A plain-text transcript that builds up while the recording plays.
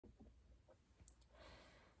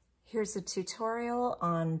Here's a tutorial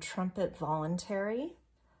on Trumpet Voluntary.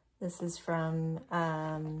 This is from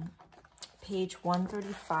page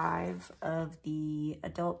 135 of the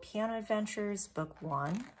Adult Piano Adventures, Book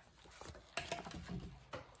 1.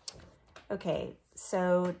 Okay,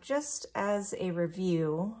 so just as a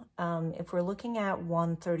review, if we're looking at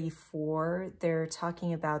 134, they're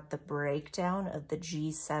talking about the breakdown of the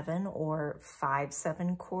G7 or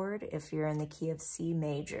 5/7 chord if you're in the key of C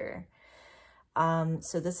major.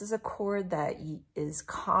 So this is a chord that is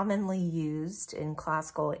commonly used in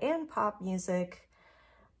classical and pop music,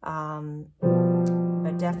 but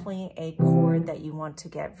definitely a chord that you want to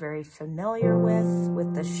get very familiar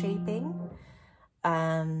with the shaping.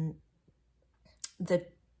 The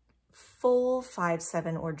full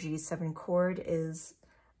 5/7 or G7 chord is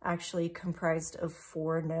actually comprised of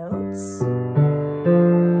 4 notes.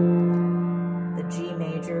 The G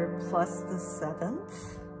major plus the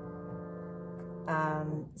 7th.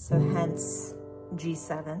 So hence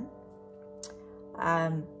G7.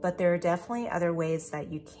 But there are definitely other ways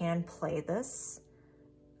that you can play this.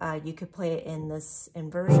 You could play it in this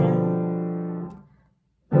inversion,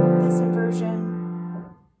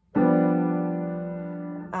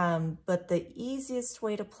 but the easiest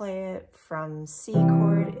way to play it from C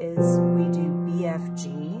chord is we do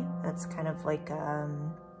BFG. That's kind of like,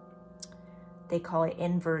 they call it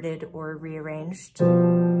inverted or rearranged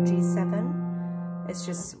G7. It's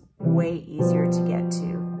just way easier to get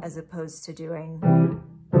to as opposed to doing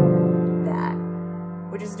that,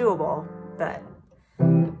 which is doable, but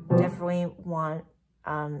definitely want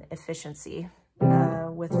efficiency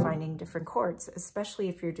with finding different chords, especially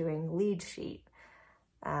if you're doing lead sheet,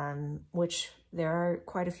 which there are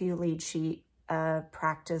quite a few lead sheet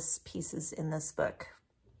practice pieces in this book.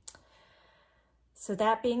 So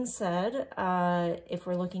that being said, if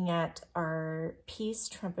we're looking at our piece,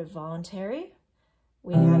 Trumpet Voluntary,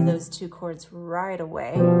 we have those 2 chords right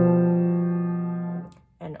away.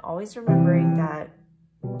 And always remembering that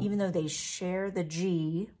even though they share the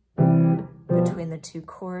G between the 2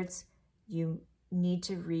 chords, you need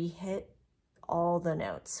to re-hit all the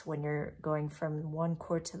notes when you're going from one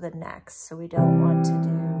chord to the next. So we don't want to do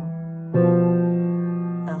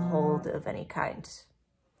a hold of any kind.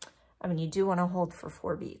 I mean, you do want to hold for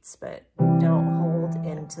 4 beats, but don't hold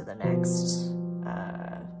into the next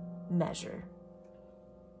measure.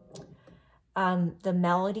 The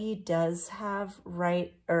melody does have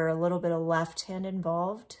right or a little bit of left hand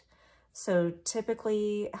involved. So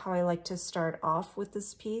typically how I like to start off with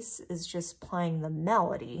this piece is just playing the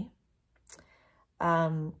melody,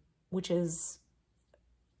 which is,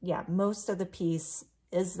 yeah, most of the piece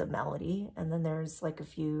is the melody. And then there's like a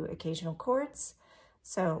few occasional chords.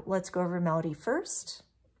 So let's go over melody first.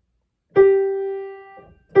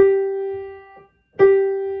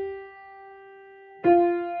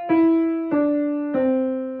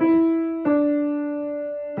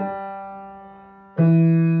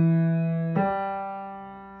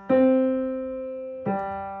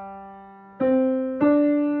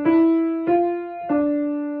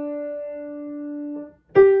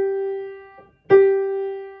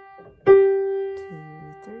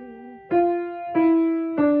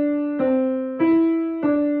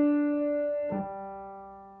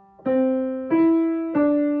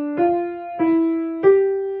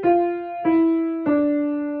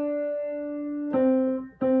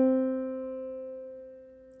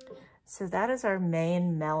 So that is our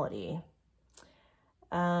main melody.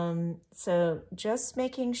 So just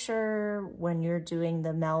making sure when you're doing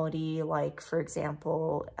the melody, like for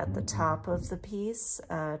example, at the top of the piece,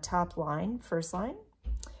 top line, first line,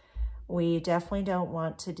 we definitely don't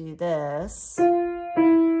want to do this.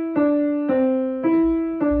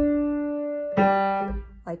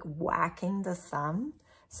 Like whacking the thumb.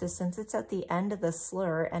 So since it's at the end of the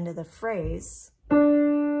slur, end of the phrase,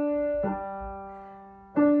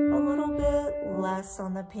 less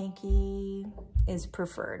on the pinky is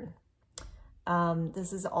preferred.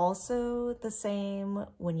 This is also the same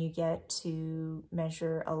when you get to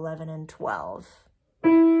measure 11 and 12.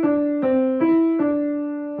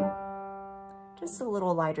 Just a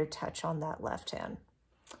little lighter touch on that left hand.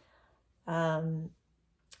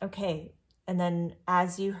 Okay, and then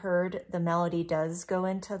as you heard, the melody does go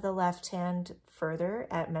into the left hand further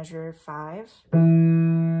at measure 5.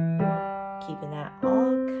 Keeping that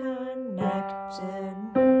all connected.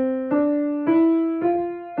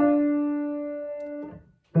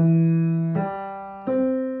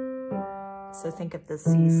 So think of the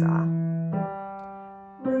seesaw.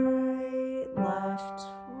 Right, left,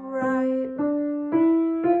 right.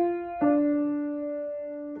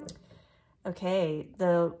 Okay,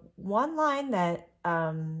 the one line that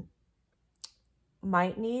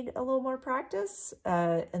might need a little more practice,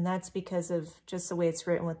 and that's because of just the way it's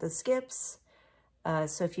written with the skips.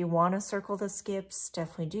 So if you want to circle the skips,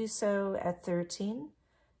 definitely do so at 13.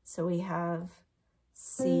 So we have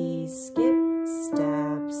C, skip,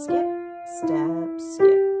 step, skip, step,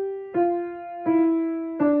 skip.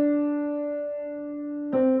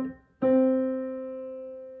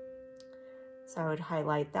 So I would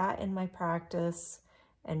highlight that in my practice.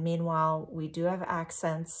 And meanwhile, we do have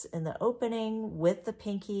accents in the opening with the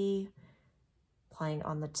pinky. Playing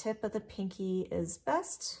on the tip of the pinky is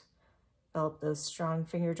best. Develop those strong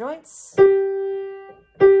finger joints.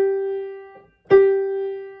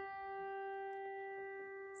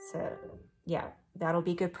 So yeah, that'll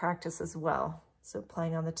be good practice as well. So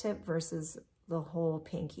playing on the tip versus the whole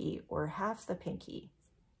pinky or half the pinky.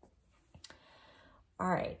 All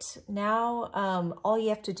right, now all you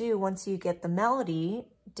have to do once you get the melody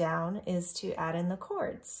down is to add in the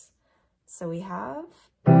chords. So we have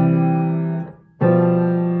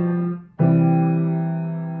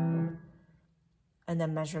and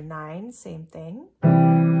then measure 9, same thing.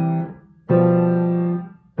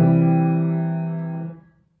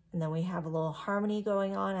 And then we have a little harmony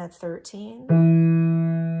going on at 13.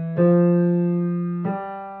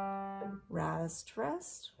 Rest,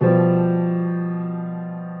 rest.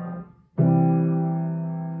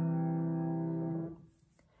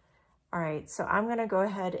 All right, so I'm gonna go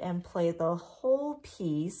ahead and play the whole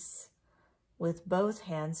piece with both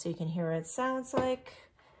hands so you can hear what it sounds like.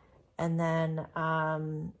 And then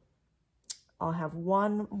I'll have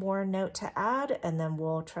one more note to add, and then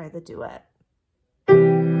we'll try the duet.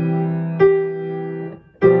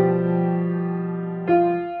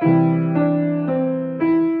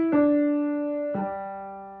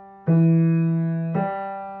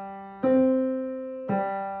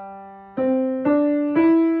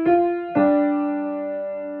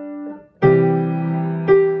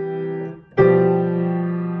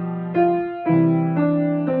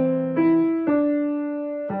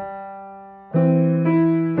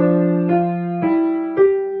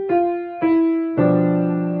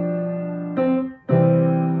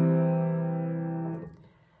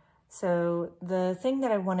 So the thing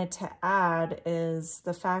that I wanted to add is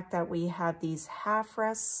the fact that we have these half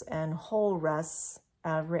rests and whole rests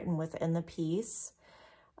written within the piece.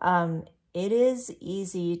 It is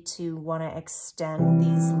easy to want to extend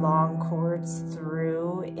these long chords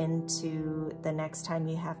through into the next time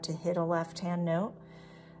you have to hit a left-hand note.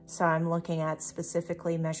 So I'm looking at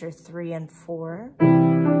specifically measure 3 and 4.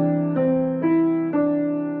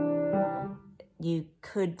 You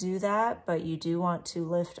could do that, but you do want to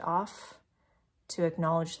lift off to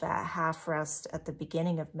acknowledge that half rest at the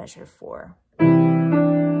beginning of measure 4.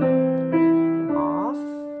 Off,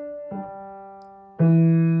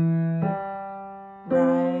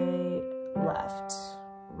 right, left,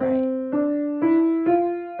 right.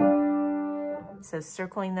 So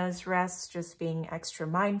circling those rests, just being extra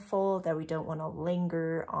mindful that we don't want to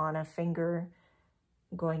linger on a finger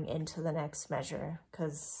going into the next measure,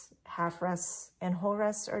 because half rests and whole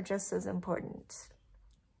rests are just as important.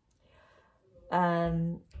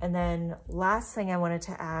 And then last thing I wanted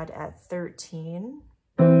to add at 13,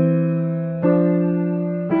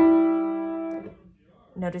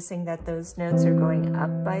 noticing that those notes are going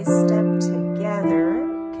up by step together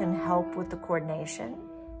can help with the coordination.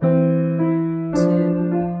 2,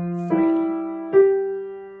 3.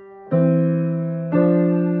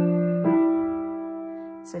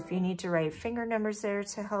 So if you need to write finger numbers there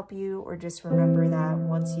to help you, or just remember that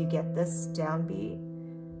once you get this downbeat,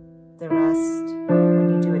 the rest, when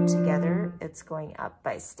you do it together, it's going up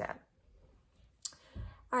by step.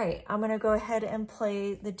 All right, I'm gonna go ahead and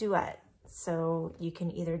play the duet. So you can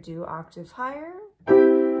either do octave higher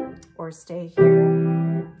or stay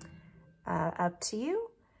here, up to you.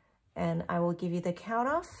 And I will give you the count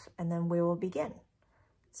off and then we will begin.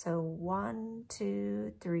 So 1,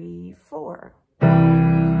 2, 3, 4.